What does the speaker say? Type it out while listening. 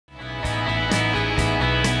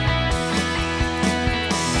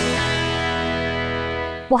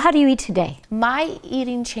Well, how do you eat today? My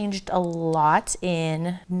eating changed a lot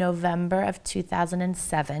in November of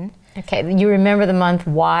 2007. Okay, you remember the month,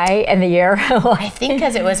 why, and the year? I think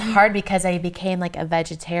because it was hard because I became like a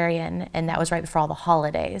vegetarian, and that was right before all the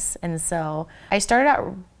holidays. And so I started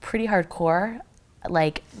out pretty hardcore.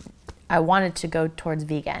 Like, I wanted to go towards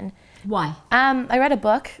vegan. Why? I read a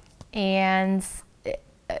book, and it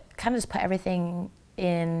kind of just put everything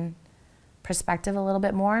in perspective a little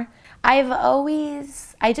bit more.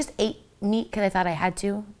 I just ate meat because I thought I had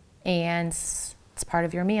to, and it's part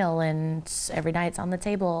of your meal, and every night it's on the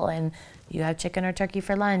table, and you have chicken or turkey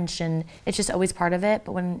for lunch, and it's just always part of it.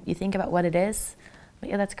 But when you think about what it is,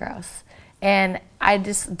 yeah, that's gross. And I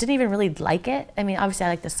just didn't even really like it. I mean, obviously I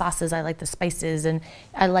like the sauces, I like the spices, and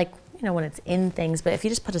I like, you know, when it's in things, but if you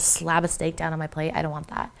just put a slab of steak down on my plate, I don't want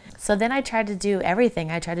that. So then I tried to do everything.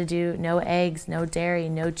 I tried to do no eggs, no dairy,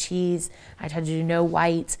 no cheese. I tried to do no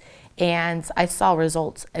white, and I saw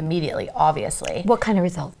results immediately, obviously. What kind of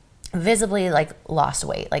results? Visibly, like, lost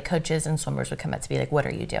weight. Like, coaches and swimmers would come up to me like, what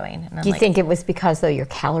are you doing? And I'm Do you like, think it was because, though, your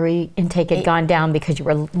calorie intake had gone down because you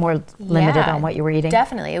were more limited on what you were eating?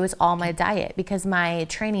 Definitely. It was all my diet because my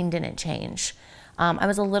training didn't change. I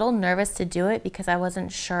was a little nervous to do it because I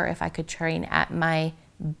wasn't sure if I could train at my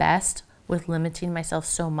best with limiting myself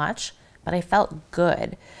so much, but I felt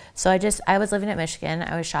good. So I was living in Michigan.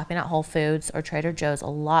 I was shopping at Whole Foods or Trader Joe's a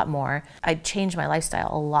lot more. I changed my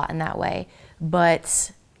lifestyle a lot in that way,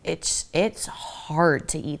 but it's hard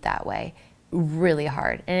to eat that way, really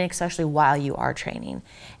hard, and especially while you are training.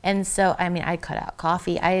 And so, I mean, I cut out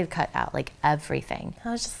coffee. I had cut out like everything.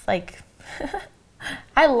 I was just like,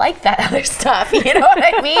 I like that other stuff, you know what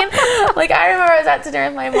I mean? Like, I remember I was at dinner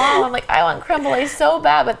with my mom. I'm like, I want creme brulee so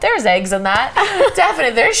bad, but there's eggs in that.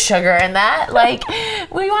 Definitely, there's sugar in that. Like,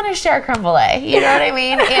 we want to share creme brulee, you know what I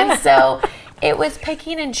mean? And so it was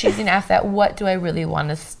picking and choosing after that, what do I really want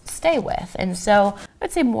to stay with? And so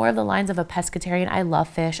I'd say more of the lines of a pescatarian. I love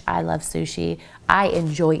fish. I love sushi. I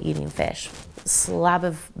enjoy eating fish. Slab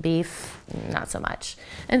of beef, not so much.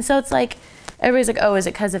 And so it's like, everybody's like, oh, is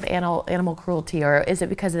it because of animal cruelty, or is it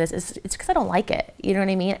because of this? It's because I don't like it. You know what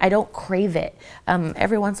I mean? I don't crave it.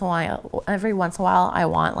 Every once in a while, I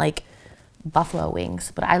want like buffalo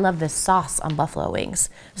wings, but I love the sauce on buffalo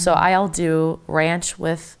wings. So I'll do ranch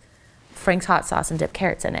with Frank's hot sauce and dip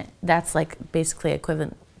carrots in it. That's like basically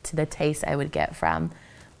equivalent to the taste I would get from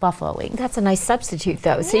buffalo wings. That's a nice substitute,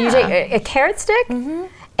 though. So you take a carrot stick, and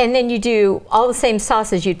then you do all the same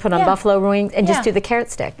sauces you'd put on buffalo wings, and just do the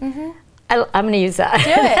carrot stick. I'm going to use that. Do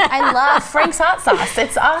it. I love Frank's hot sauce.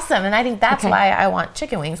 It's awesome, and I think that's why I want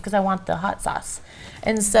chicken wings, because I want the hot sauce.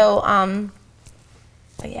 And so,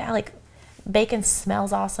 but yeah, like bacon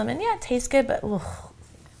smells awesome, and yeah, it tastes good, but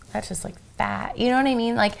that's just like fat. You know what I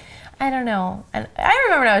mean? Like, I don't know. And I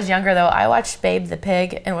remember when I was younger, though, I watched Babe the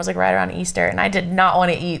Pig, and it was like right around Easter, and I did not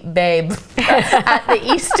want to eat Babe at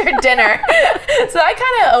the Easter dinner. So I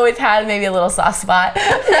kind of always had maybe a little soft spot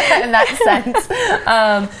in that sense.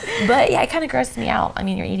 But yeah, it kind of grossed me out. I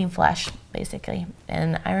mean, you're eating flesh, basically.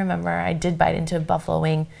 And I remember I did bite into a buffalo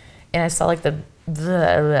wing, and I saw like couldn't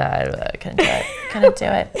do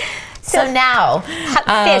it. So now,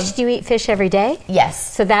 fish. Do you eat fish every day?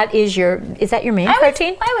 Yes. So that is that your main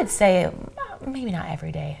protein? I would say maybe not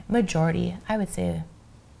every day. Majority, I would say.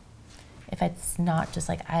 If it's not just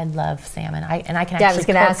like, I love salmon, I can actually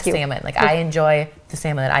cook salmon. Like, I enjoy the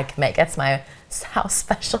salmon that I can make. That's my house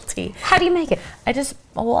specialty. How do you make it? I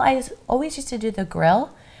always used to do the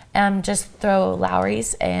grill, just throw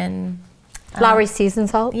Lowry's and Lowry's seasoned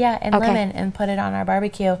salt? Yeah, and lemon, and put it on our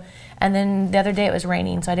barbecue. And then the other day it was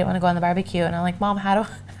raining, so I didn't want to go on the barbecue. And I'm like, Mom, how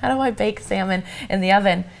do I bake salmon in the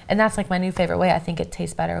oven? And that's like my new favorite way. I think it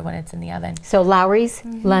tastes better when it's in the oven. So Lowry's,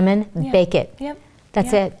 lemon, bake it. Yep.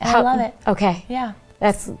 That's it. And I love it. Okay. Yeah.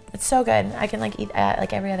 It's so good. I can like eat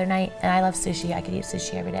like every other night. And I love sushi. I could eat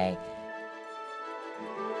sushi every day.